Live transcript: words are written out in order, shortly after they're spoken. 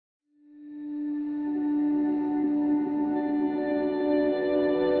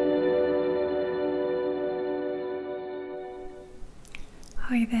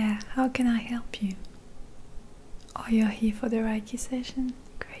Hi there, how can I help you? Oh, you're here for the Reiki session?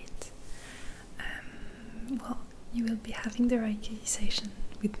 Great. Well, you will be having the Reiki session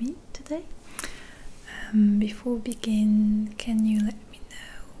with me today. Before we begin, can you let me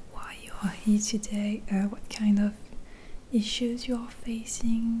know why you are here today? What kind of issues you are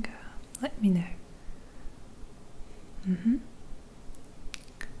facing? Let me know.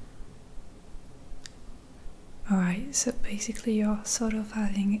 Alright, so basically you're sort of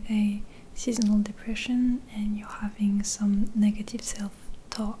having a seasonal depression and you're having some negative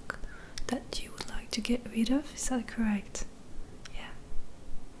self-talk that you would like to get rid of, is that correct? Yeah.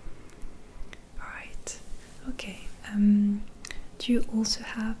 Alright, okay. Do you also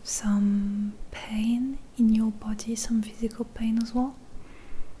have some pain in your body, some physical pain as well?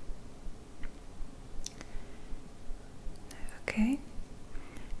 Okay.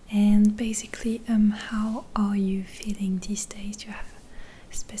 And basically, how are you feeling these days? Do you have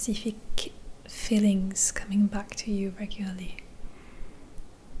specific feelings coming back to you regularly?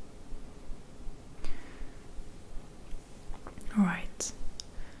 Alright.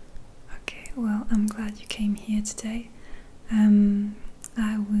 Okay, well, I'm glad you came here today.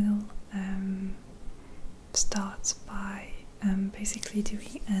 I will start by basically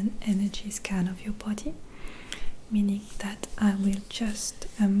doing an energy scan of your body, meaning that I will just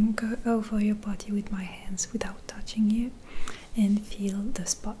go over your body with my hands without touching you and feel the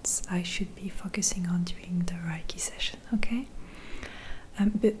spots I should be focusing on during the Reiki session, okay?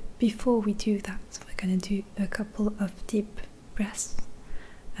 But before we do that, we're going to do a couple of deep breaths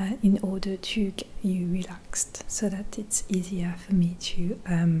in order to get you relaxed so that it's easier for me to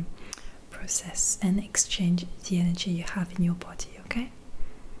process and exchange the energy you have in your body, okay?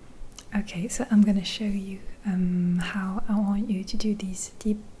 Okay, so I'm going to show you how I want you to do these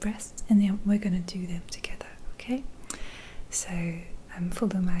deep breaths, and then we're going to do them together, okay? So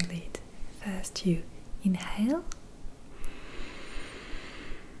follow my lead. First you inhale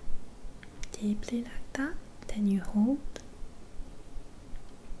deeply like that, then you hold,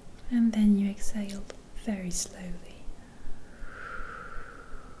 and then you exhale very slowly.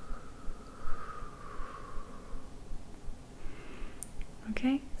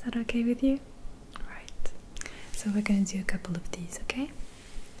 Okay, is that okay with you? Right, so we're going to do a couple of these, okay?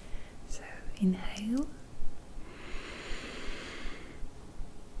 So inhale,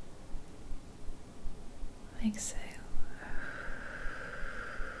 exhale,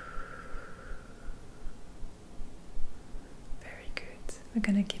 very good. We're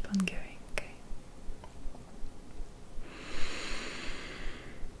going to keep on going, okay?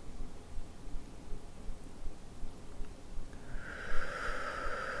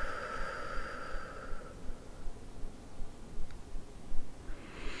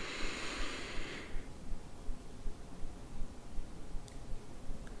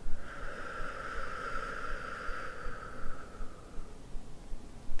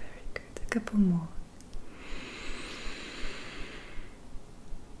 Very good. A couple more.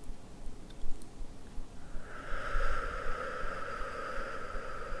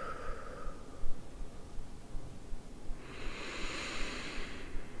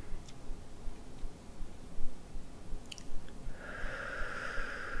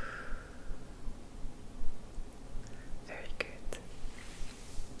 Very good.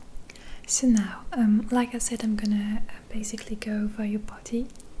 So now, like I said, I'm gonna basically go over your body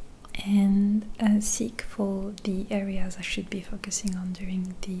and seek for the areas I should be focusing on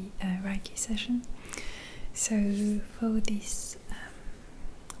during the Reiki session. So for this,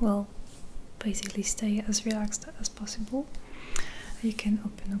 well, basically stay as relaxed as possible. You can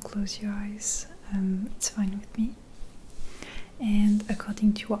open or close your eyes, it's fine with me. And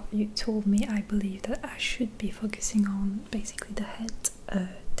according to what you told me, I believe that I should be focusing on basically the head,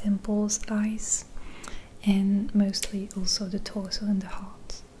 temples, eyes, and mostly also the torso and the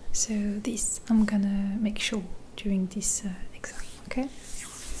heart. So this I'm gonna make sure during this exam, okay?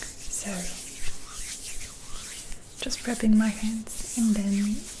 So just rubbing my hands and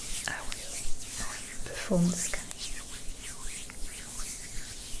then I will perform the scanning.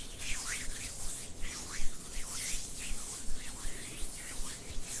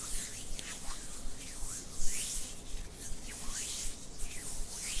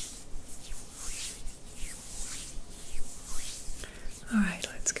 Alright,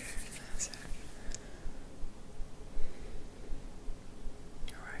 let's go. So,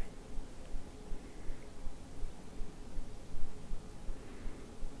 alright.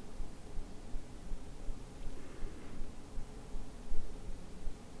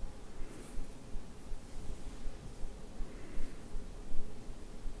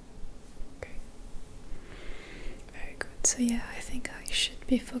 yeah, I think I should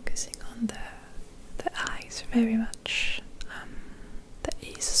be focusing on the eyes very much. The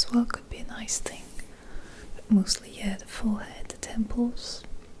ears as well could be a nice thing, but mostly, yeah, the forehead, the temples.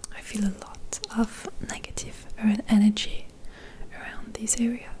 I feel a lot of negative energy around these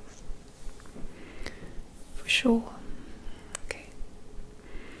areas, for sure. Okay.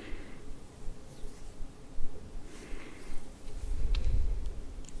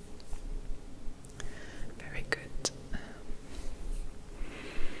 Very good.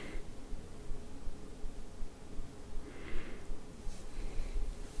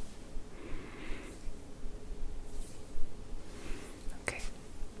 Okay.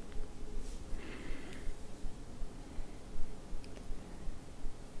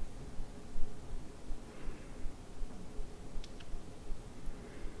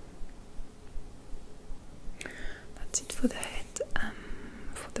 That's it for the head.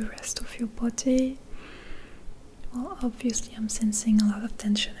 For the rest of your body, well, obviously I'm sensing a lot of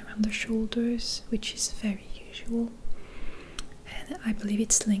tension around the shoulders, which is very usual, and I believe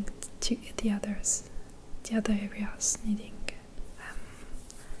it's linked to the other areas needing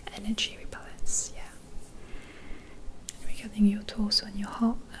energy rebalance. Yeah. Regarding your torso and your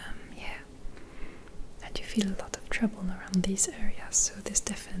heart, yeah, and you feel a lot of trouble around these areas, so there's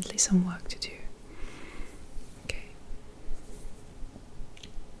definitely some work to do. Okay.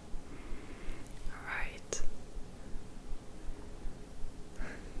 Alright.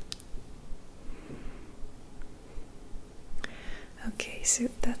 Okay, so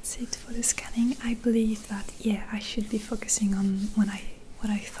that's it for the scanning. I believe that, yeah, I should be focusing on what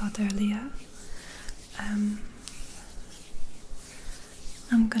I thought earlier.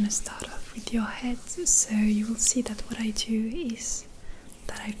 I'm gonna start off with your head, so you will see that what I do is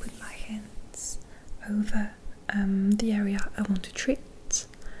that I put my hands over the area I want to treat,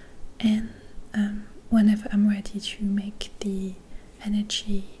 and whenever I'm ready to make the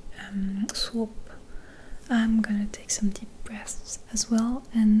energy swap, I'm gonna take some deep breaths as well,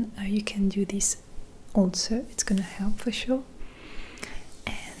 and you can do this also, it's gonna help for sure.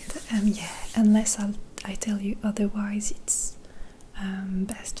 And yeah, unless I tell you otherwise, it's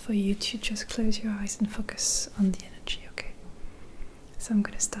best for you to just close your eyes and focus on the energy, okay? So I'm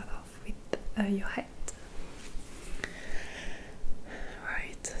gonna start off with your head.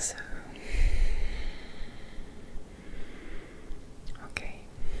 Right, so okay.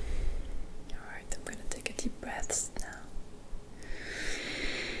 Alright, I'm gonna take a deep breath now.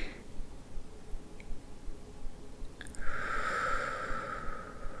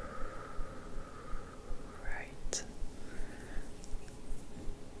 Right.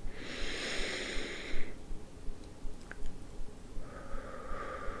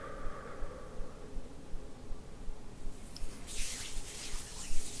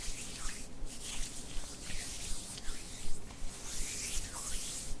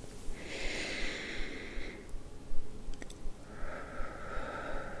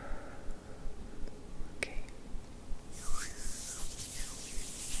 Okay.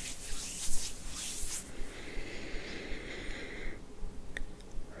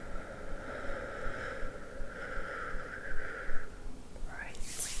 Right.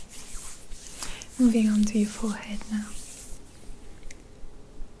 Moving on to your forehead now.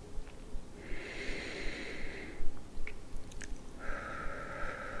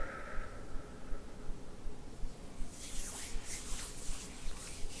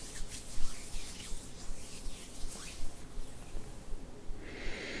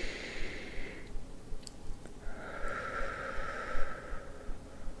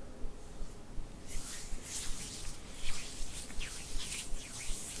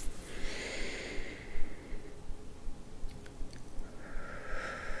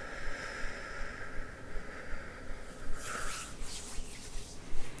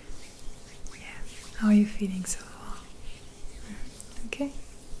 How are you feeling so far? Okay.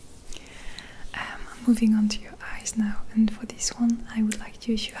 I'm moving on to your eyes now, and for this one I would like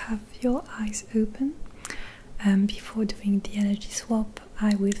you to have your eyes open. Before doing the energy swap,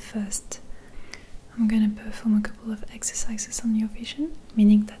 I'm gonna perform a couple of exercises on your vision,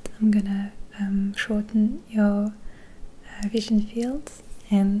 meaning that I'm gonna shorten your vision field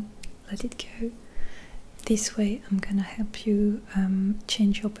and let it go. This way I'm gonna help you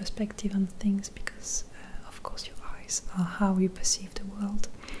change your perspective on things, because of course your eyes are how you perceive the world,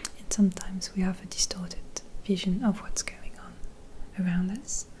 and sometimes we have a distorted vision of what's going on around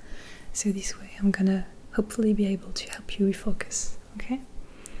us. So this way I'm gonna hopefully be able to help you refocus, okay?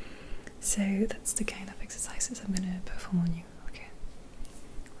 So that's the kind of exercises I'm gonna perform on you, okay?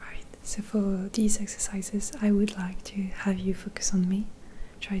 Right, so for these exercises I would like to have you focus on me.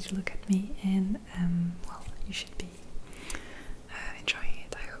 Try to look at me, and well, you should be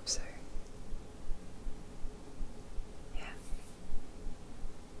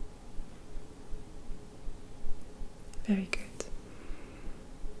Very good.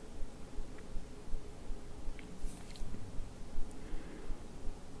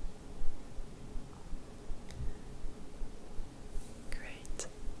 Great.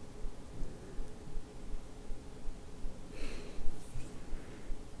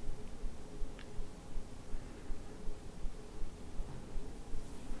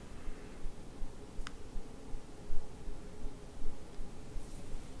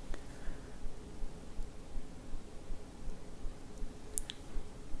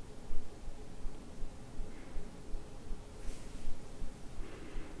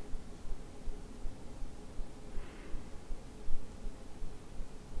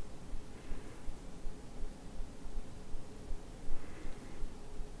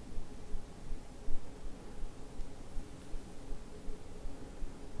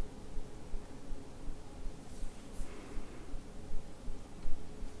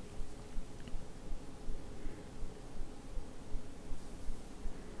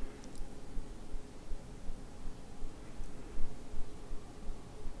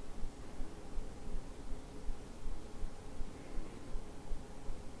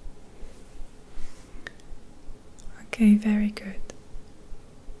 Okay, very good.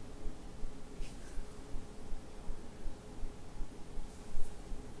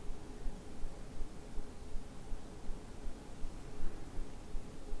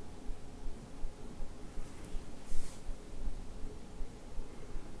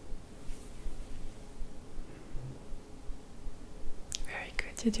 Very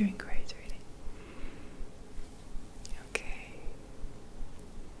good. You're doing great, really. Okay.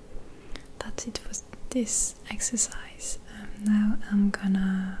 That's it for this exercise. Now I'm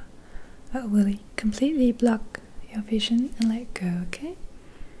gonna really completely block your vision and let go, okay?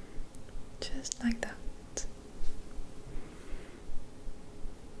 Just like that.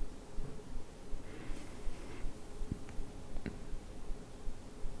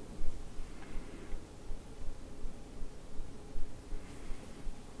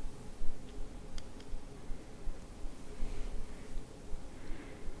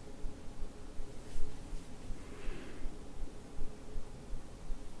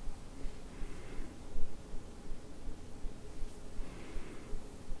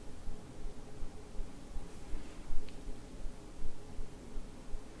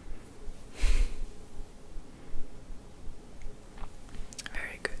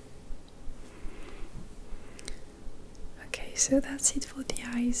 So that's it for the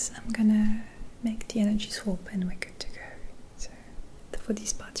eyes. I'm gonna make the energy swap and we're good to go. So for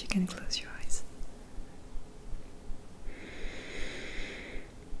this part you can close your eyes.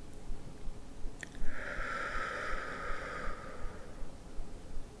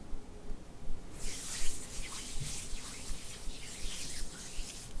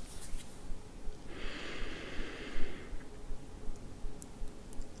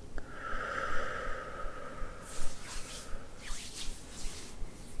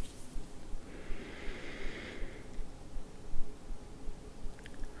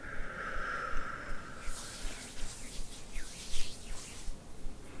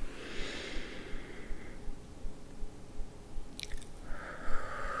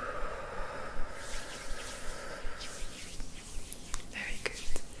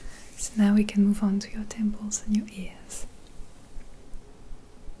 So now we can move on to your temples and your ears.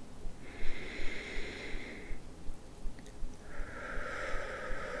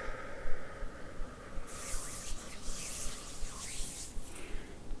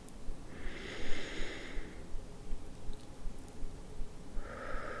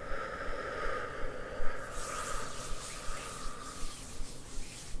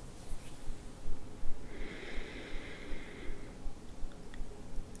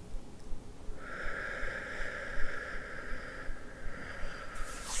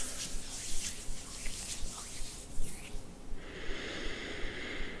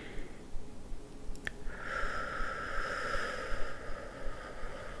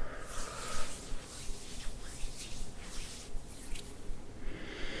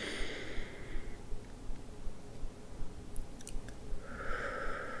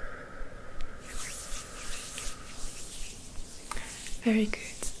 Very good.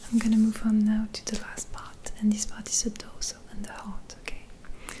 I'm gonna move on now to the last part, and this part is the torso and the heart, okay?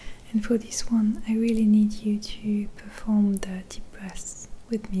 And for this one, I really need you to perform the deep breaths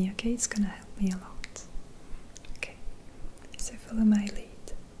with me, okay? It's gonna help me a lot. Okay, so follow my lead.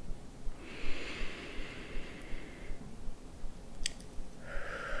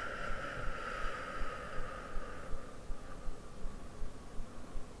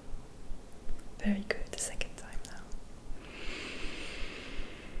 Very good, the second time now.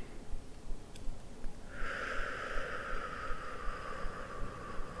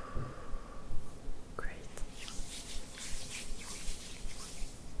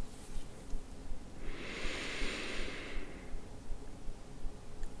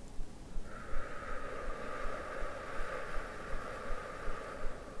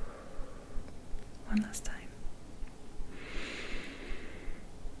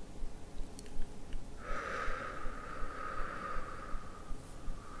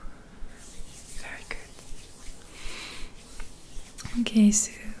 Okay,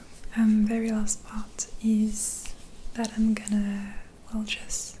 so very last part is that I'm gonna, well,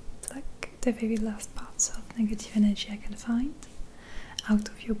 just pluck the very last parts of negative energy I can find out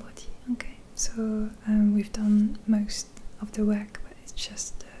of your body. Okay, so we've done most of the work, but it's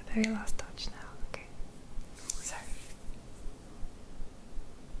just the very last touch now. Okay, so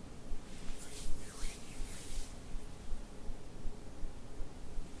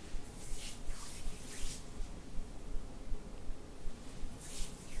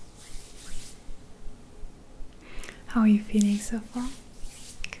how are you feeling so far?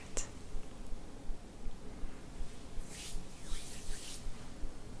 Good.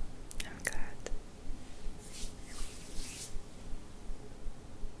 I'm glad.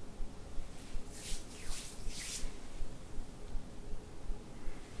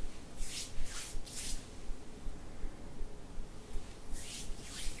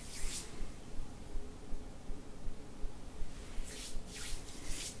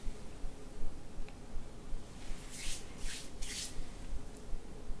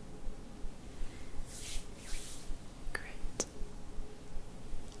 Great.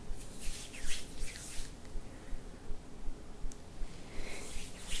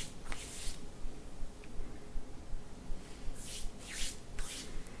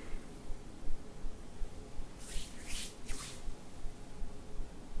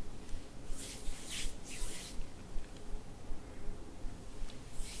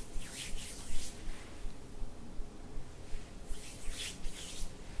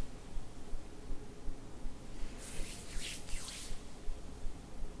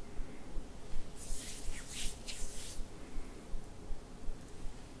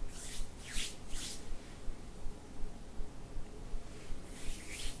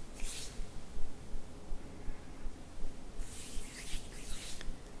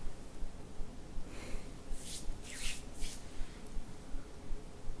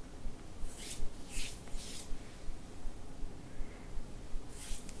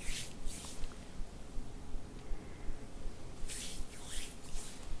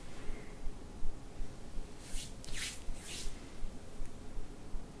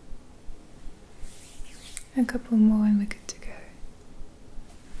 A couple more and we're good to go.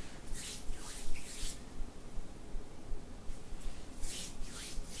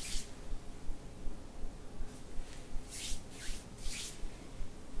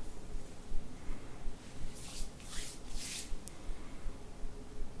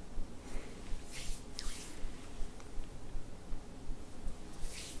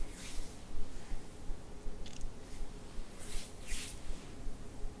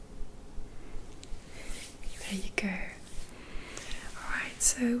 There you go. Alright,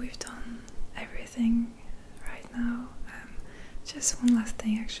 so we've done everything right now. Just one last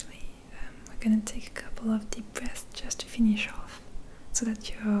thing actually. We're gonna take a couple of deep breaths just to finish off so that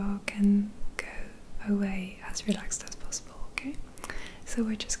you can go away as relaxed as possible, okay? So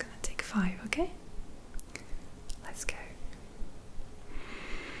we're just gonna take 5, okay? Let's go.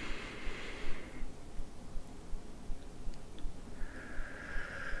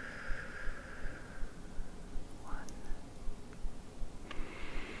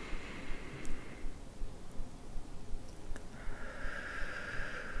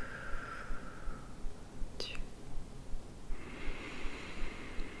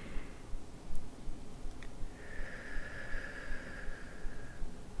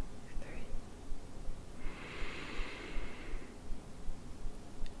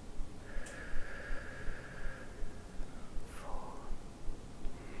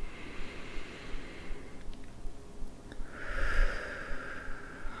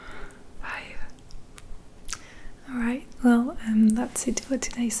 Alright, well, that's it for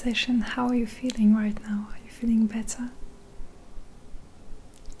today's session. How are you feeling right now? Are you feeling better?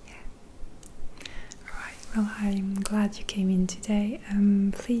 Yeah. Alright, well, I'm glad you came in today.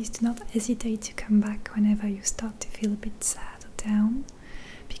 Please do not hesitate to come back whenever you start to feel a bit sad or down,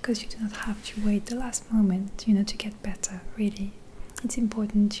 because you do not have to wait the last moment, you know, to get better, really. It's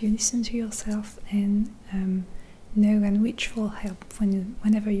important to listen to yourself and know and reach for help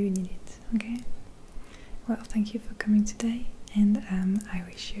whenever you need it, okay? Well, thank you for coming today, and I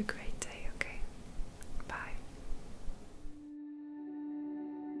wish you a great